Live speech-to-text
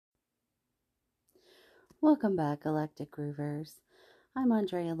Welcome back, Galactic Groovers. I'm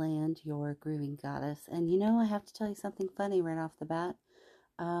Andrea Land, your grooving goddess, and I have to tell you something funny right off the bat.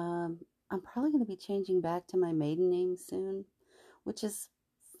 Um, I'm probably going to be changing back to my maiden name soon, which is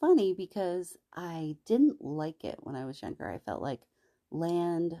funny because I didn't like it when I was younger. I felt like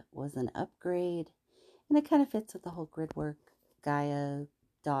Land was an upgrade, and it kind of fits with the whole grid work Gaia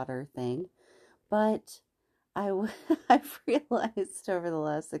daughter thing. But I've realized over the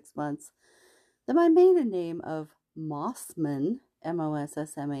last 6 months that my maiden name of Mossman,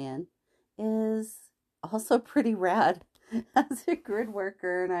 Mossman, is also pretty rad as a grid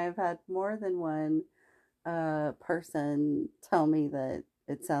worker, and I've had more than one person tell me that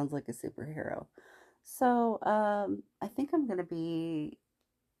it sounds like a superhero. So I think I'm going to be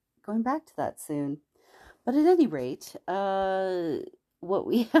going back to that soon. But at any rate, what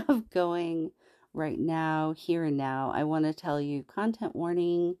we have going right now, here and now, I want to tell you content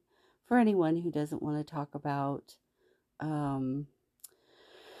warning for anyone who doesn't want to talk about um,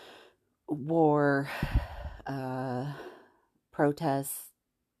 war, uh, protests,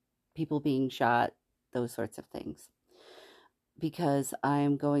 people being shot, those sorts of things. Because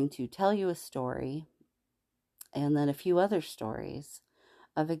I'm going to tell you a story and then a few other stories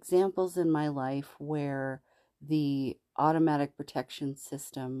of examples in my life where the automatic protection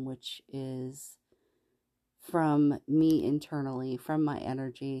system, which is from me internally, from my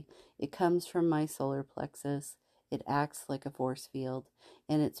energy, it comes from my solar plexus. It acts like a force field,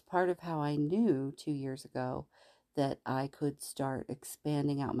 and it's part of how I knew 2 years ago that I could start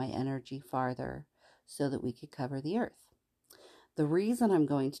expanding out my energy farther so that we could cover the earth. The reason I'm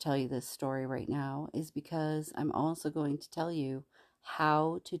going to tell you this story right now is because I'm also going to tell you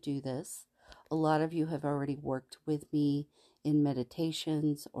how to do this. A lot of you have already worked with me in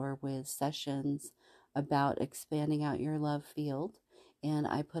meditations or with sessions about expanding out your love field, and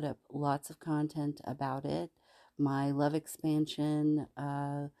I put up lots of content about it. My love expansion,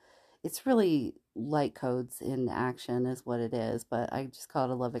 it's really light codes in action, is what it is, but I just call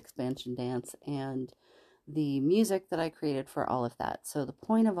it a love expansion dance, and the music that I created for all of that. So the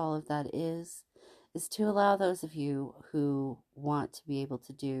point of all of that is to allow those of you who want to be able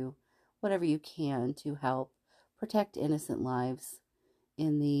to do whatever you can to help protect innocent lives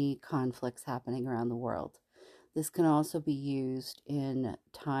in the conflicts happening around the world. This can also be used in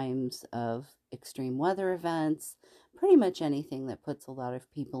times of extreme weather events, pretty much anything that puts a lot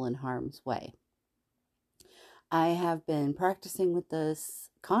of people in harm's way. I have been practicing with this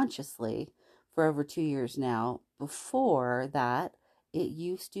consciously for over 2 years now. Before that, it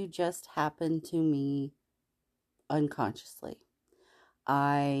used to just happen to me unconsciously.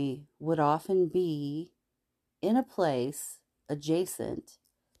 I would often be in a place adjacent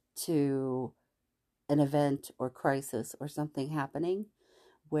to an event or crisis or something happening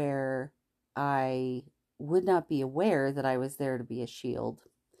where I would not be aware that I was there to be a shield,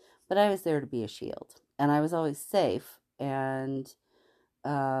 but I was there to be a shield. And I was always safe. And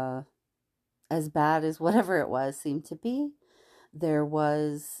uh, as bad as whatever it was seemed to be, there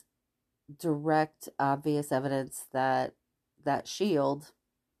was direct, obvious evidence that that shield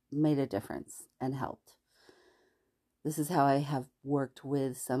made a difference and helped. This is how I have worked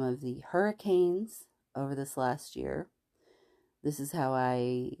with some of the hurricanes over this last year. This is how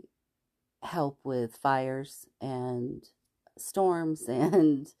I help with fires and storms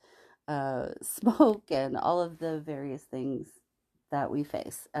and smoke and all of the various things that we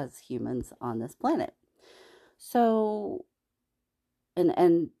face as humans on this planet. So,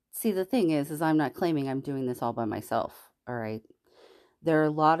 and see, the thing is I'm not claiming I'm doing this all by myself. All right. There are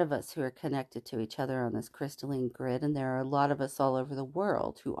a lot of us who are connected to each other on this crystalline grid, and there are a lot of us all over the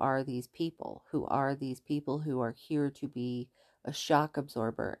world who are these people, who are here to be a shock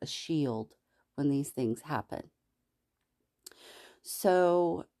absorber, a shield when these things happen.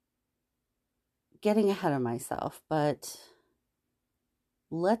 So, getting ahead of myself, but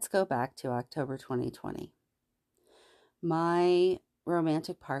let's go back to October 2020. My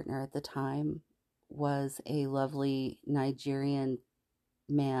romantic partner at the time was a lovely Nigerian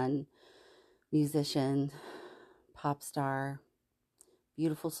man, musician, pop star,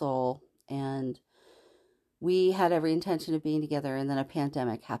 beautiful soul, and we had every intention of being together, and then a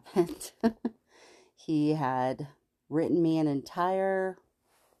pandemic happened. He had written me an entire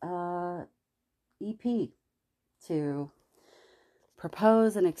EP to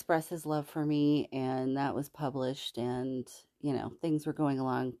propose and express his love for me, and that was published, and things were going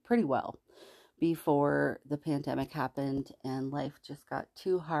along pretty well before the pandemic happened, and life just got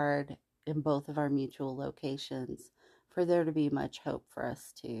too hard in both of our mutual locations for there to be much hope for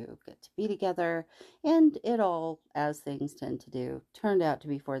us to get to be together. And it all, as things tend to do, turned out to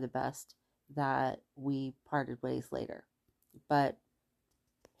be for the best that we parted ways later. But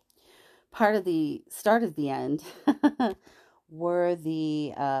part of the start of the end were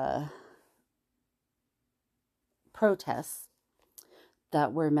the protests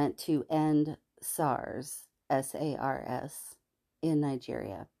that were meant to end SARS, SARS, in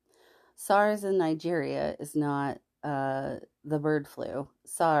Nigeria. SARS in Nigeria is not the bird flu.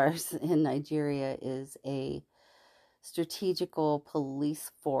 SARS in Nigeria is a strategical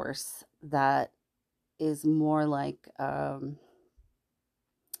police force that is more like a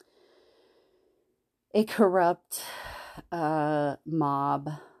corrupt mob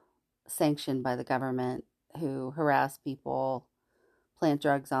sanctioned by the government who harass people, plant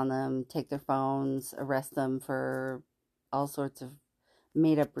drugs on them, take their phones, arrest them for all sorts of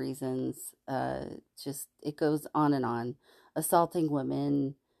made up reasons. Just it goes on and on. Assaulting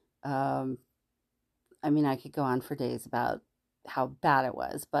women. Um, I mean, I could go on for days about how bad it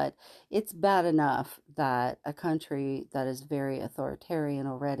was, but it's bad enough that a country that is very authoritarian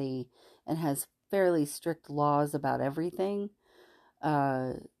already and has fairly strict laws about everything,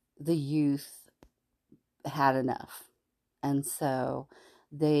 uh, the youth had enough. And so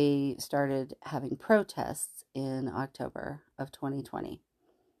they started having protests in October of 2020.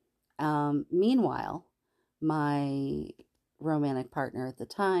 Meanwhile, my romantic partner at the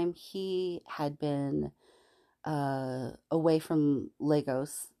time, he had been away from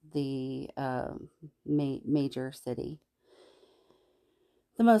Lagos, the major city,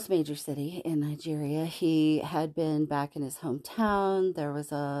 the most major city in Nigeria. He had been back in his hometown. There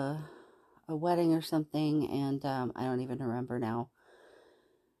was a wedding or something, and I don't even remember now.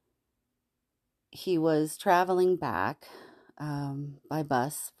 He was traveling back by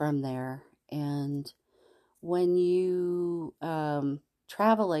bus from there, and when you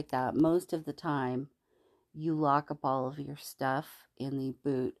travel like that, most of the time you lock up all of your stuff in the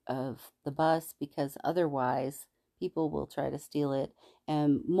boot of the bus because otherwise people will try to steal it,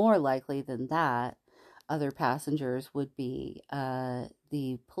 and more likely than that, other passengers would be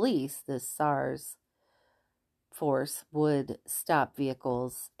the police, the SARS force would stop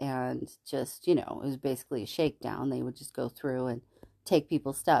vehicles and just, it was basically a shakedown. They would just go through and take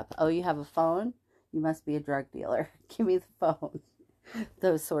people's stuff. Oh, you have a phone? You must be a drug dealer. Give me the phone.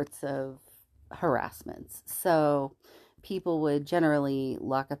 Those sorts of harassments. So people would generally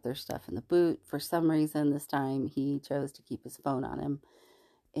lock up their stuff in the boot. For some reason, this time he chose to keep his phone on him.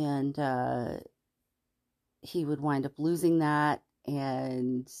 And he would wind up losing that.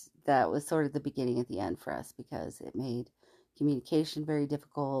 And that was sort of the beginning of the end for us because it made communication very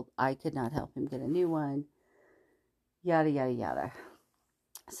difficult. I could not help him get a new one. Yada, yada, yada.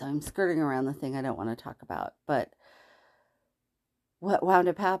 So I'm skirting around the thing I don't want to talk about. But what wound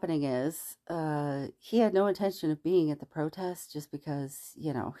up happening is he had no intention of being at the protest just because,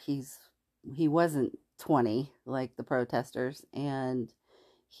 he wasn't 20 like the protesters, and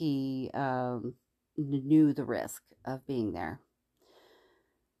he knew the risk of being there.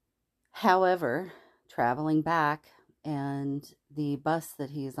 However, traveling back, and the bus that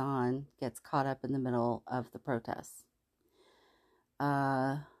he's on gets caught up in the middle of the protests.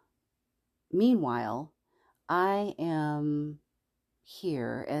 Meanwhile, I am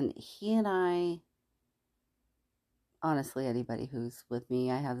here, and he and I, honestly, anybody who's with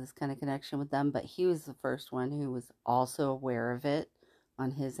me, I have this kind of connection with them, but he was the first one who was also aware of it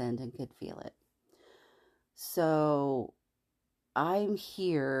on his end and could feel it. So I'm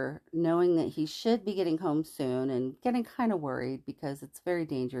here knowing that he should be getting home soon and getting kind of worried because it's very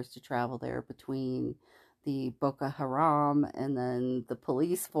dangerous to travel there between the Boko Haram and then the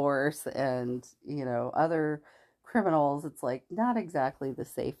police force and, other criminals. It's like not exactly the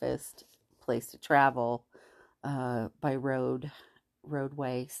safest place to travel by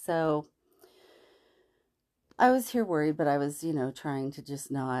roadway. So I was here worried, but I was, trying to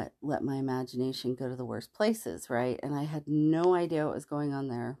just not let my imagination go to the worst places, right? And I had no idea what was going on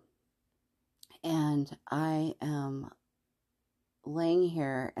there. And I am laying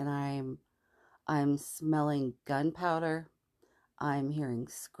here and I'm smelling gunpowder. I'm hearing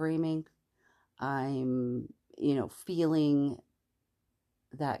screaming. I'm, feeling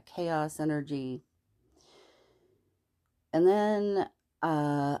that chaos energy. And then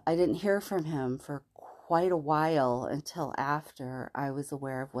I didn't hear from him for quite a while until after I was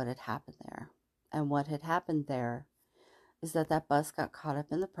aware of what had happened there. And what had happened there is that bus got caught up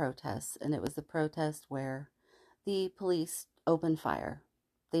in the protests, and it was the protest where the police opened fire.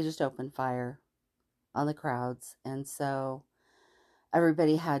 They just opened fire on the crowds, and so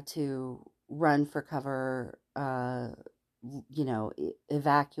everybody had to run for cover,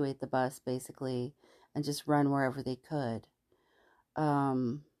 evacuate the bus basically, and just run wherever they could.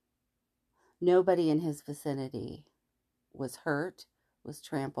 Nobody in his vicinity was hurt, was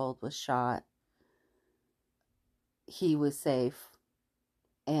trampled, was shot. He was safe.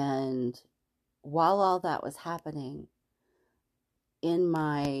 And while all that was happening, in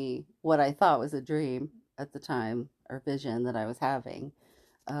my, what I thought was a dream at the time, or vision that I was having,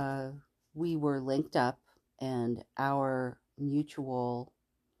 uh, we were linked up, and our mutual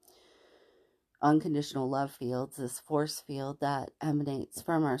unconditional love fields, this force field that emanates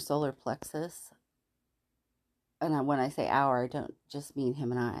from our solar plexus. And when I say our, I don't just mean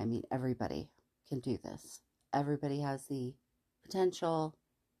him and I mean everybody can do this. Everybody has the potential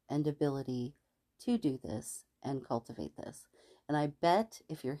and ability to do this and cultivate this. And I bet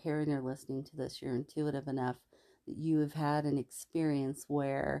if you're here and you're listening to this, you're intuitive enough that you have had an experience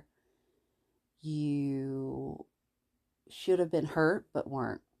where you should have been hurt but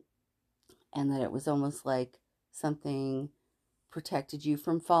weren't. And that it was almost like something protected you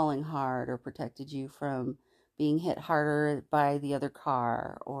from falling hard, or protected you from being hit harder by the other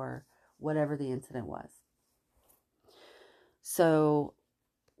car, or whatever the incident was. So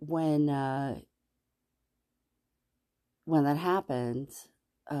when that happened,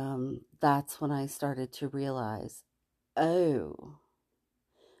 that's when I started to realize, oh,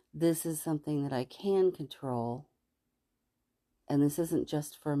 this is something that I can control, and this isn't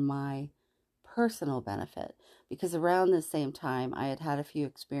just for my personal benefit. Because around the same time, I had a few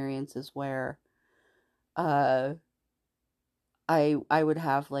experiences where I would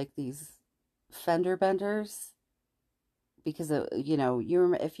have like these fender benders, because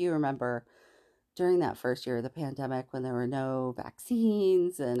if you remember during that first year of the pandemic, when there were no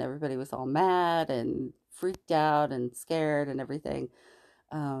vaccines and everybody was all mad and freaked out and scared and everything,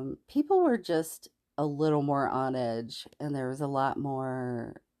 people were just a little more on edge, and there was a lot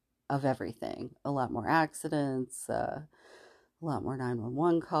more of everything, a lot more accidents, a lot more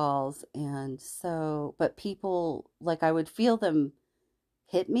 911 calls. And so, but people, like, I would feel them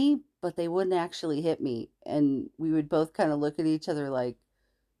hit me, but they wouldn't actually hit me. And we would both kind of look at each other like,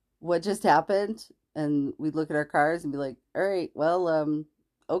 what just happened? And we'd look at our cars and be like, all right, well,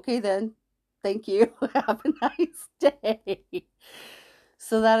 okay then. Thank you. Have a nice day.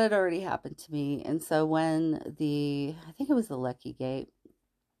 So that had already happened to me. And so when I think it was the Lucky Gate,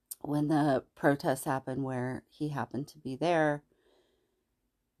 when the protest happened where he happened to be there,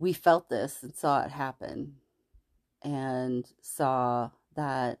 we felt this and saw it happen, and saw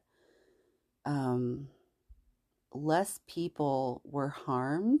that less people were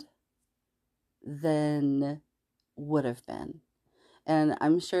harmed than would have been. And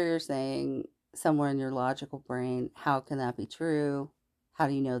I'm sure you're saying somewhere in your logical brain, how can that be true? How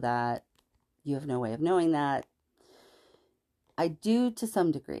do you know that? You have no way of knowing that. I do to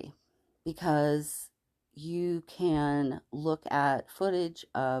some degree, because you can look at footage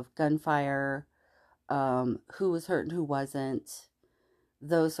of gunfire, who was hurt and who wasn't,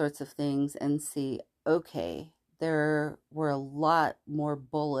 those sorts of things, and see, okay, there were a lot more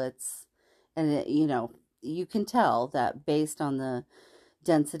bullets. And you can tell that based on the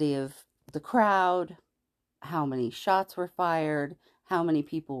density of the crowd, how many shots were fired, how many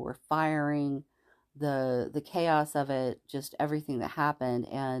people were firing, the chaos of it, just everything that happened,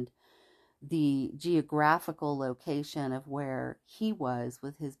 and the geographical location of where he was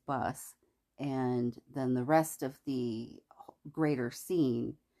with his bus, and then the rest of the greater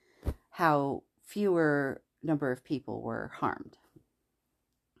scene, how fewer number of people were harmed.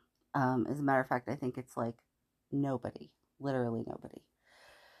 As a matter of fact, I think it's like nobody, literally nobody.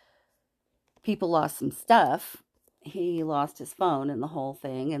 People lost some stuff. He lost his phone and the whole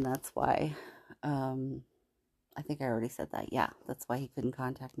thing, and that's why, I think I already said that. Yeah, that's why he couldn't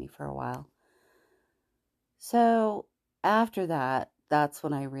contact me for a while. So after that, that's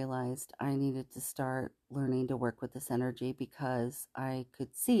when I realized I needed to start learning to work with this energy, because I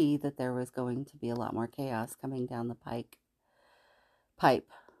could see that there was going to be a lot more chaos coming down the pike. Pipe.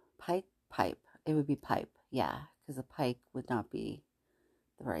 It would be pipe. Yeah, because a pike would not be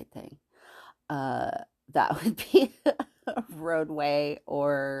the right thing. That would be a roadway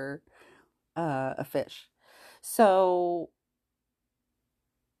or a fish. So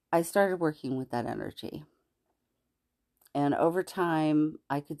I started working with that energy. And over time,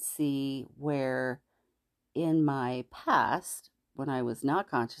 I could see where in my past, when I was not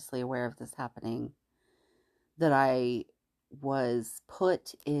consciously aware of this happening, that I was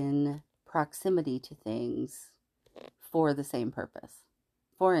put in proximity to things for the same purpose.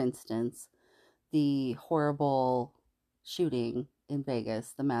 For instance, the horrible shooting in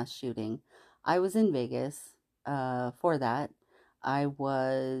Vegas, the mass shooting. I was in Vegas for that. I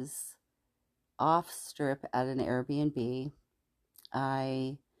was off strip at an Airbnb.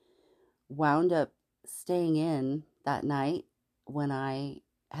 I wound up staying in that night when I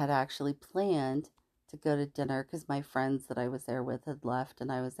had actually planned to go to dinner because my friends that I was there with had left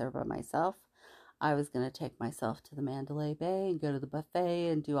and I was there by myself. I was going to take myself to the Mandalay Bay and go to the buffet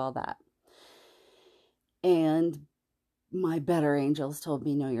and do all that. And my better angels told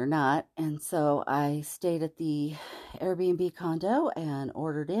me, no, you're not. And so I stayed at the Airbnb condo and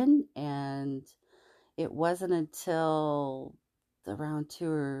ordered in. And it wasn't until around 2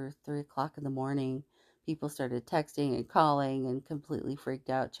 or 3 o'clock in the morning, people started texting and calling and completely freaked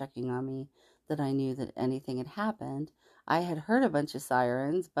out, checking on me, that I knew that anything had happened. I had heard a bunch of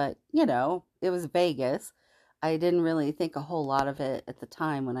sirens, but it was Vegas. I didn't really think a whole lot of it at the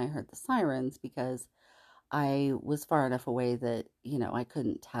time when I heard the sirens because I was far enough away that, I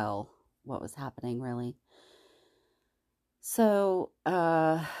couldn't tell what was happening really. So,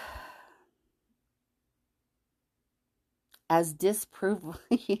 as disprove,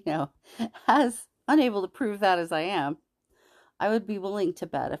 as unable to prove that as I am, I would be willing to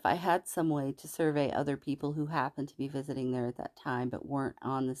bet if I had some way to survey other people who happened to be visiting there at that time but weren't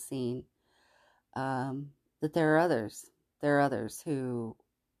on the scene, that there are others. There are others who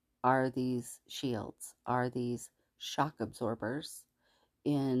are these shields, are these shock absorbers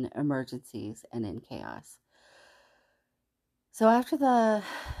in emergencies and in chaos. So after the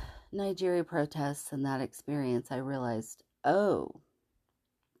Nigeria protests and that experience, I realized, oh,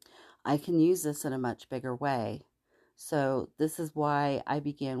 I can use this in a much bigger way. So this is why I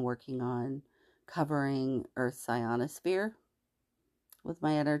began working on covering Earth's ionosphere with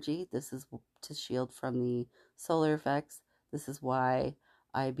my energy. This is to shield from the solar effects. This is why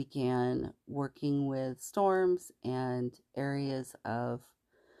I began working with storms and areas of,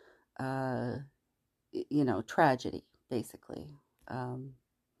 tragedy, basically.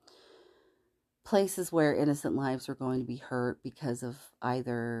 Places where innocent lives were going to be hurt because of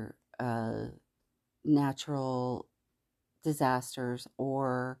either natural disasters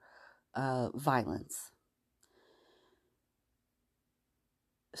or violence.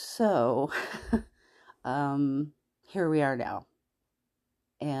 So, here we are now.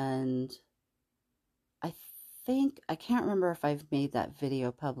 And I can't remember if I've made that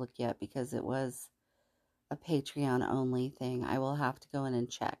video public yet because it was a Patreon only thing. I will have to go in and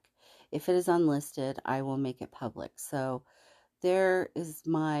check. If it is unlisted, I will make it public. So there is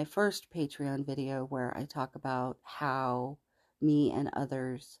my first Patreon video where I talk about how me and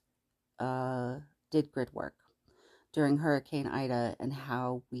others did grid work during Hurricane Ida and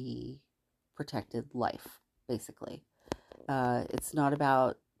how we protected life, basically. It's not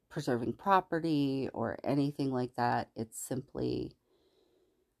about preserving property or anything like that. It's simply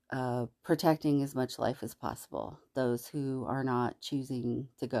protecting as much life as possible, those who are not choosing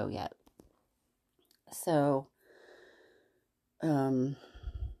to go yet. So,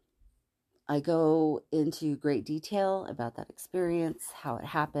 I go into great detail about that experience, how it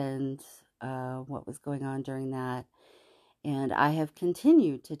happened, what was going on during that. And I have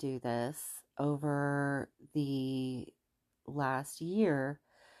continued to do this over the last year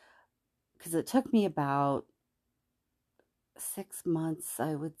because it took me about 6 months,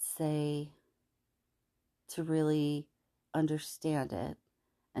 I would say, to really understand it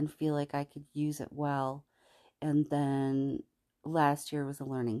and feel like I could use it well. And then last year was a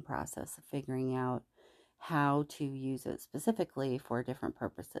learning process of figuring out how to use it specifically for different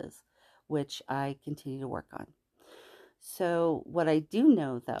purposes, which I continue to work on. So what I do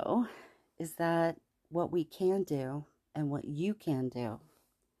know, though, is that what we can do and what you can do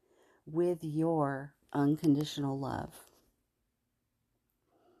with your unconditional love,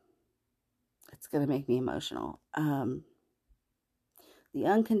 it's going to make me emotional. The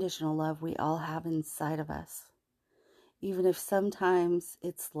unconditional love we all have inside of us, even if sometimes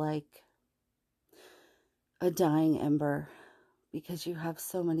it's like a dying ember because you have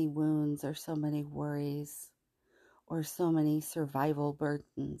so many wounds or so many worries or so many survival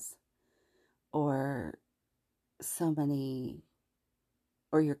burdens or so many,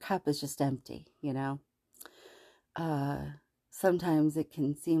 or your cup is just empty, sometimes it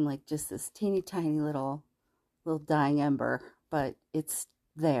can seem like just this teeny tiny little dying ember, but it's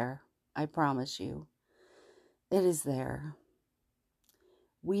there. I promise you, it is there.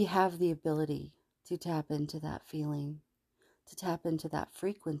 We have the ability to tap into that feeling, to tap into that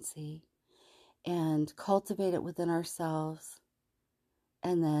frequency and cultivate it within ourselves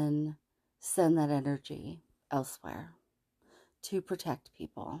and then send that energy elsewhere to protect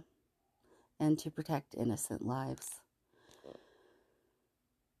people and to protect innocent lives.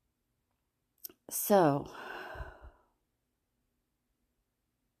 So,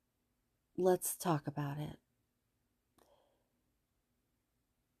 let's talk about it.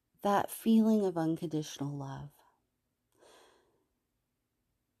 that feeling of unconditional love.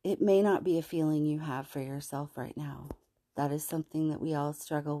 It may not be a feeling you have for yourself right now. That is something that we all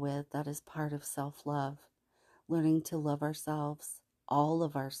struggle with. That is part of self-love. Learning to love ourselves, all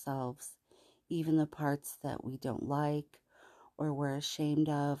of ourselves, even the parts that we don't like or we're ashamed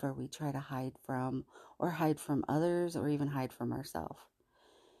of or we try to hide from or hide from others or even hide from ourselves.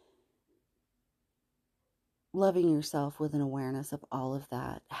 Loving yourself with an awareness of all of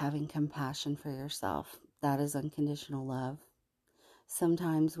that, having compassion for yourself, that is unconditional love.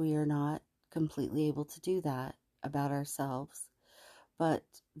 Sometimes we are not completely able to do that about ourselves, but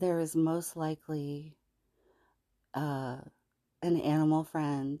there is most likely an animal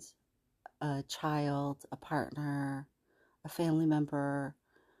friend, a child, a partner, a family member,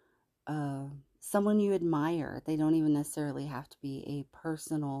 someone you admire. They don't even necessarily have to be a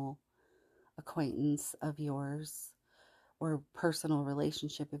personal acquaintance of yours or personal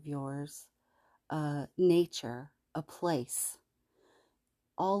relationship of yours, nature, a place.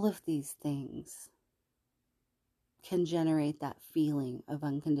 All of these things can generate that feeling of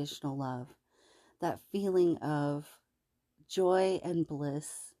unconditional love, that feeling of joy and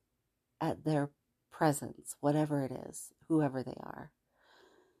bliss at their presence, whatever it is, whoever they are.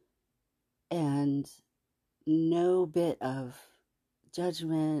 And no bit of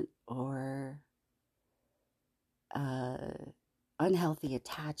judgment or unhealthy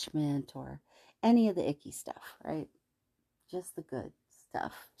attachment or any of the icky stuff, right? Just the good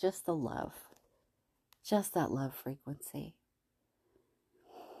stuff, just the love, just that love frequency.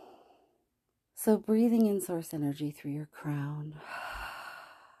 So breathing in source energy through your crown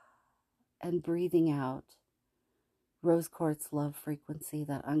and breathing out rose quartz love frequency,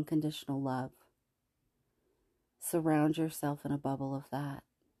 that unconditional love. Surround yourself in a bubble of that.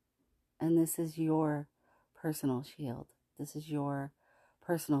 And this is your personal shield. This is your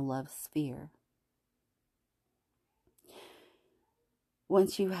personal love sphere.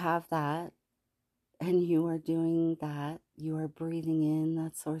 Once you have that and you are doing that, you are breathing in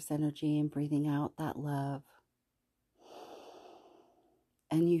that source energy and breathing out that love.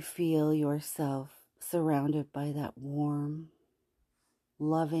 And you feel yourself surrounded by that warm,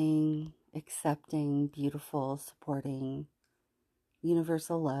 loving, accepting, beautiful, supporting,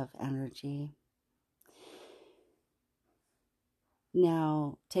 universal love energy.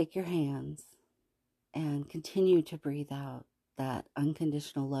 Now take your hands and continue to breathe out that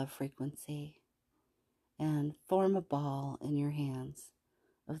unconditional love frequency and form a ball in your hands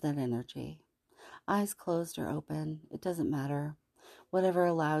of that energy. Eyes closed or open, it doesn't matter. Whatever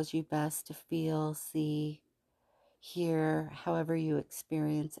allows you best to feel, see, hear, however you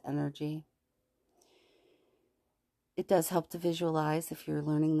experience energy. It does help to visualize if you're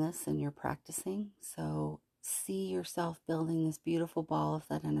learning this and you're practicing. So see yourself building this beautiful ball of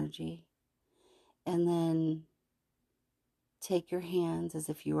that energy. And then take your hands as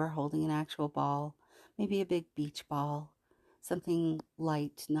if you are holding an actual ball, maybe a big beach ball, something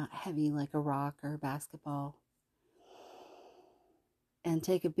light, not heavy like a rock or a basketball. And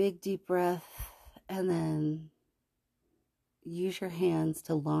take a big deep breath and then use your hands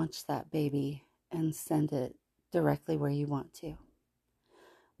to launch that baby and send it directly where you want to.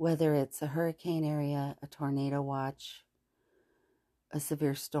 Whether it's a hurricane area, a tornado watch, a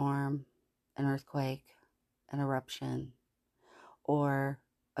severe storm, an earthquake, an eruption, or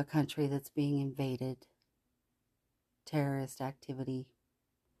a country that's being invaded, terrorist activity.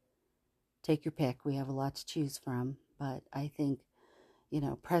 Take your pick. We have a lot to choose from, but I think,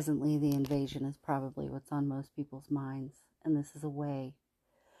 presently the invasion is probably what's on most people's minds, and this is a way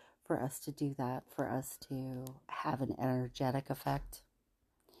for us to do that, for us to have an energetic effect.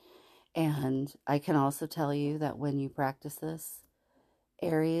 And I can also tell you that when you practice this,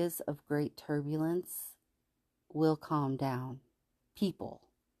 areas of great turbulence will calm down. People,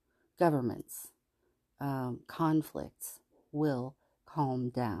 governments, conflicts will calm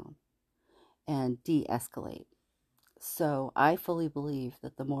down and de-escalate. So I fully believe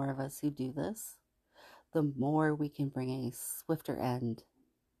that the more of us who do this, the more we can bring a swifter end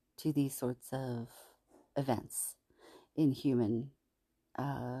to these sorts of events in human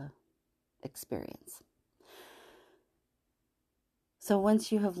experience. So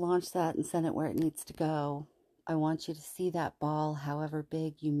once you have launched that and sent it where it needs to go, I want you to see that ball, however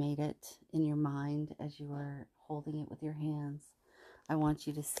big you made it in your mind as you were holding it with your hands. I want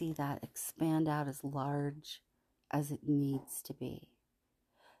you to see that expand out as large as it needs to be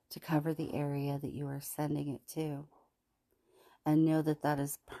to cover the area that you are sending it to. And know that that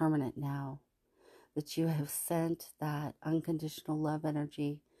is permanent now, that you have sent that unconditional love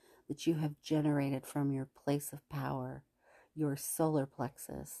energy that you have generated from your place of power, your solar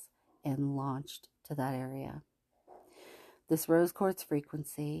plexus and launched to that area. This rose quartz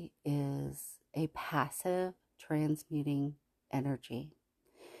frequency is a passive transmuting energy.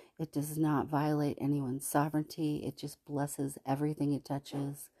 It does not violate anyone's sovereignty. It just blesses everything it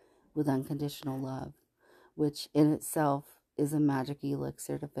touches with unconditional love, which in itself is a magic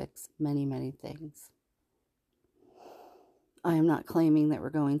elixir to fix many, many things. I am not claiming that we're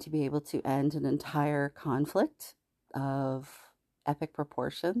going to be able to end an entire conflict of epic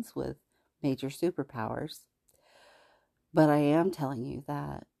proportions with major superpowers, but I am telling you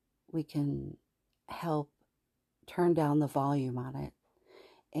that we can help turn down the volume on it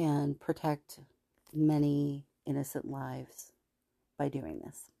and protect many innocent lives by doing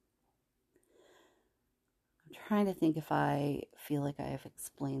this. I'm trying to think if I feel like I have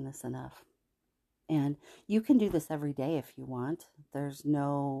explained this enough. And you can do this every day if you want. There's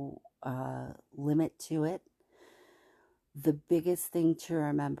no limit to it. The biggest thing to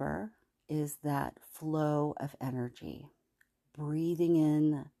remember is that flow of energy. Breathing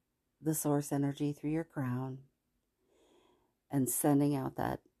in the source energy through your crown and sending out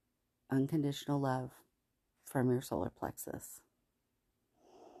that unconditional love from your solar plexus.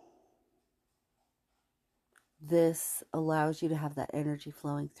 This allows you to have that energy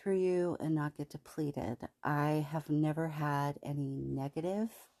flowing through you and not get depleted. I have never had any negative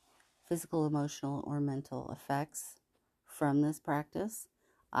physical, emotional, or mental effects from this practice.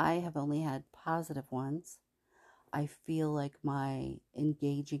 I have only had positive ones. I feel like my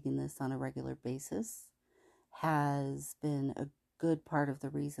engaging in this on a regular basis has been a good part of the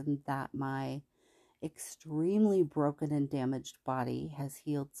reason that my extremely broken and damaged body has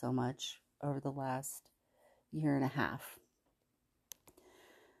healed so much over the last year and a half.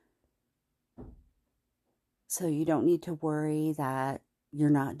 So you don't need to worry that you're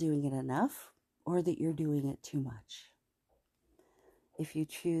not doing it enough or that you're doing it too much. If you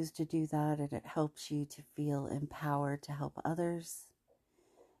choose to do that and it helps you to feel empowered to help others,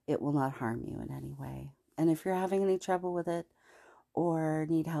 it will not harm you in any way. And if you're having any trouble with it or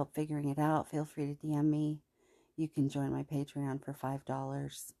need help figuring it out, feel free to DM me. You can join my Patreon for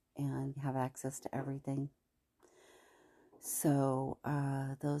 $5 and have access to everything. So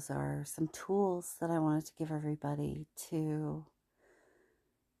those are some tools that I wanted to give everybody to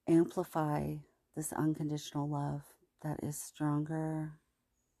amplify this unconditional love that is stronger.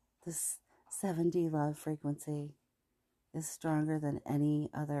 This 7D love frequency is stronger than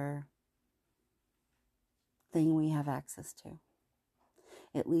any other thing we have access to,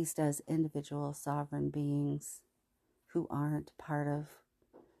 at least as individual sovereign beings who aren't part of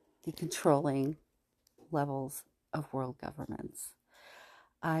the controlling levels of world governments.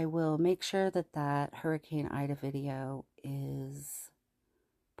 I will make sure that that Hurricane Ida video is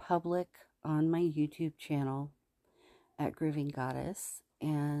public on my YouTube channel at Grieving Goddess,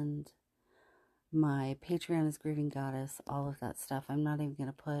 and my Patreon is Grieving Goddess, all of that stuff. I'm not even going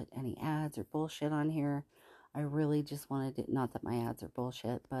to put any ads or bullshit on here. I really just wanted it, not that my ads are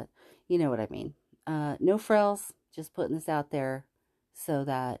bullshit, but you know what I mean. No frills, just putting this out there so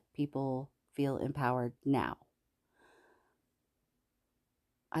that people feel empowered now.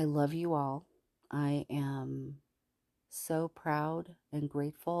 I love you all. I am so proud and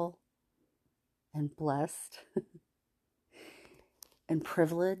grateful and blessed and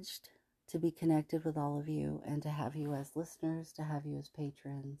privileged to be connected with all of you and to have you as listeners, to have you as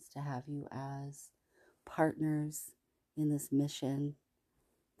patrons, to have you as partners in this mission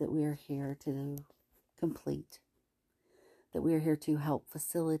that we are here to complete, that we are here to help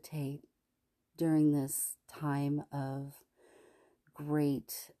facilitate during this time of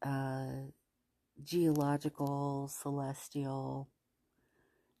great geological, celestial,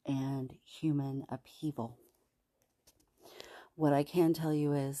 and human upheaval. What I can tell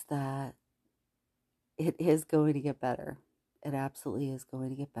you is that it is going to get better. It absolutely is going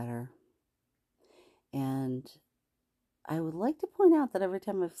to get better. And I would like to point out that every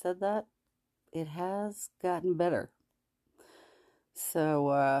time I've said that, it has gotten better.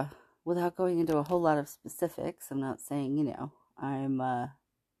 So, without going into a whole lot of specifics, I'm not saying, I'm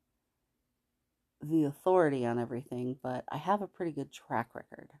the authority on everything, but I have a pretty good track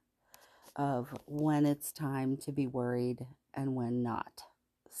record of when it's time to be worried and when not.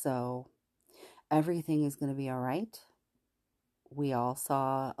 So everything is going to be all right. We all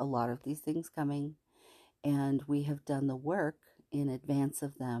saw a lot of these things coming, and we have done the work in advance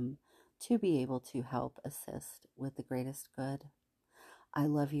of them to be able to help assist with the greatest good. I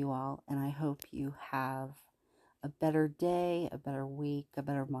love you all, and I hope you have a better day, a better week, a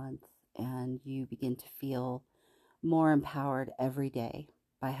better month, and you begin to feel more empowered every day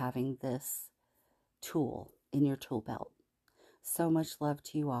by having this tool in your tool belt. So much love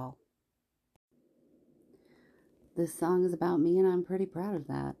to you all. This song is about me, and I'm pretty proud of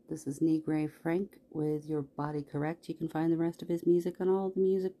that. This is Negre Frank with Your Body Correct. You can find the rest of his music on all the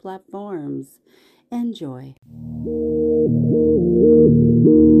music platforms. Enjoy.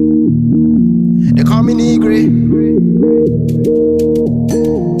 They call me Negre.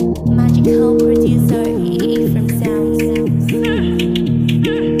 Magical producer EE from Sounds.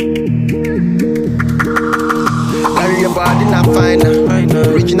 Carry your body not fine.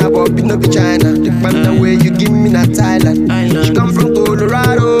 Reaching above it no be China. The panda way you give me na Thailand. She come from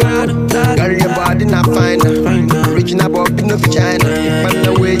Colorado. Carry your body not fine. Reaching above it no be China. The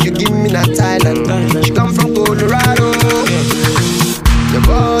panda way you give me na Thailand. She come from Colorado. Your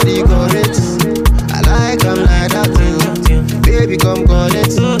body correct. I like I'm like that too. Baby come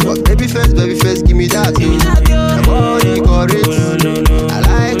correct. But baby first, give me that too. Your body correct. I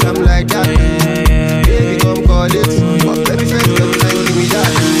like I'm like that too. Baby come correct. But baby first, give me that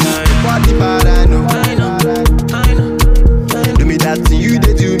too. Your body bad I know. Do me that to you,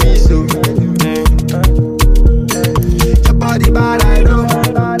 they do me so. Your body bad I know.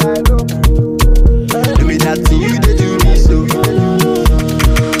 Do me that to you, they do me so.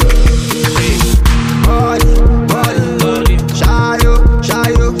 Body, shy yo,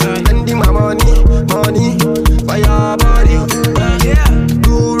 spending my money for your body.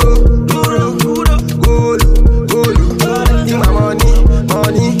 Duro, golu, spending my money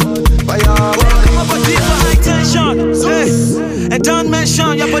for your body. My body for high tension, hey. And don't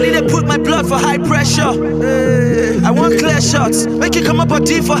mention your body they put my blood for high pressure. I want clear shots, make you come up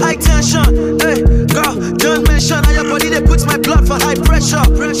body for high tension. Hey, girl, don't mention how your body they put my blood for high pressure.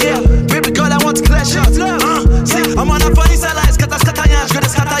 Yeah, baby girl, I want clear shots. See, I'm on a funny side, scatter yans, good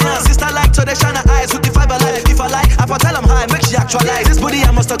as scatter yans. Sister like to they shine her eyes with the fiber light. If I like, I tell them high, make she actualize. This body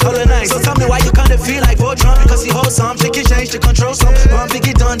I must have colonized. So tell me why you kinda feel like Voltron. Because you hold some, think you change to control some. One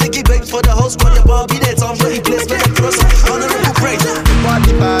biggie done, diggy bait for the whole squad. Your ball be there, Tom, really place, let them throw some. Honorable praise.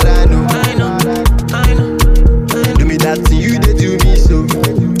 Body bad I know. Do me that to you, they do me so.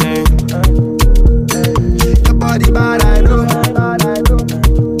 Your body bad I know.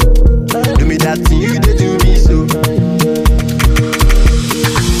 Do me that to you, they do me so.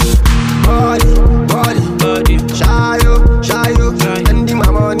 Body, shy yo, spending my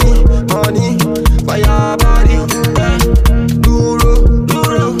money for your body. Duro,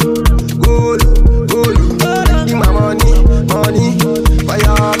 golu, spending my money for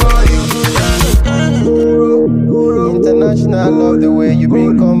your body. Duro, international, love the way you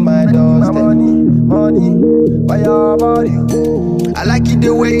bring on my doorstep. Money for your body. I like it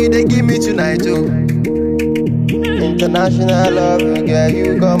the way they give me tonight too. International love, girl,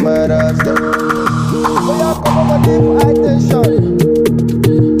 you come my doorstep. Oh yeah, come on, body for high tension.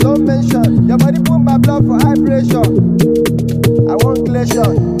 Don't mention your body put my blood for high pressure. I want clear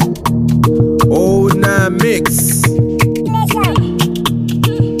shot. Oh, nah, mix.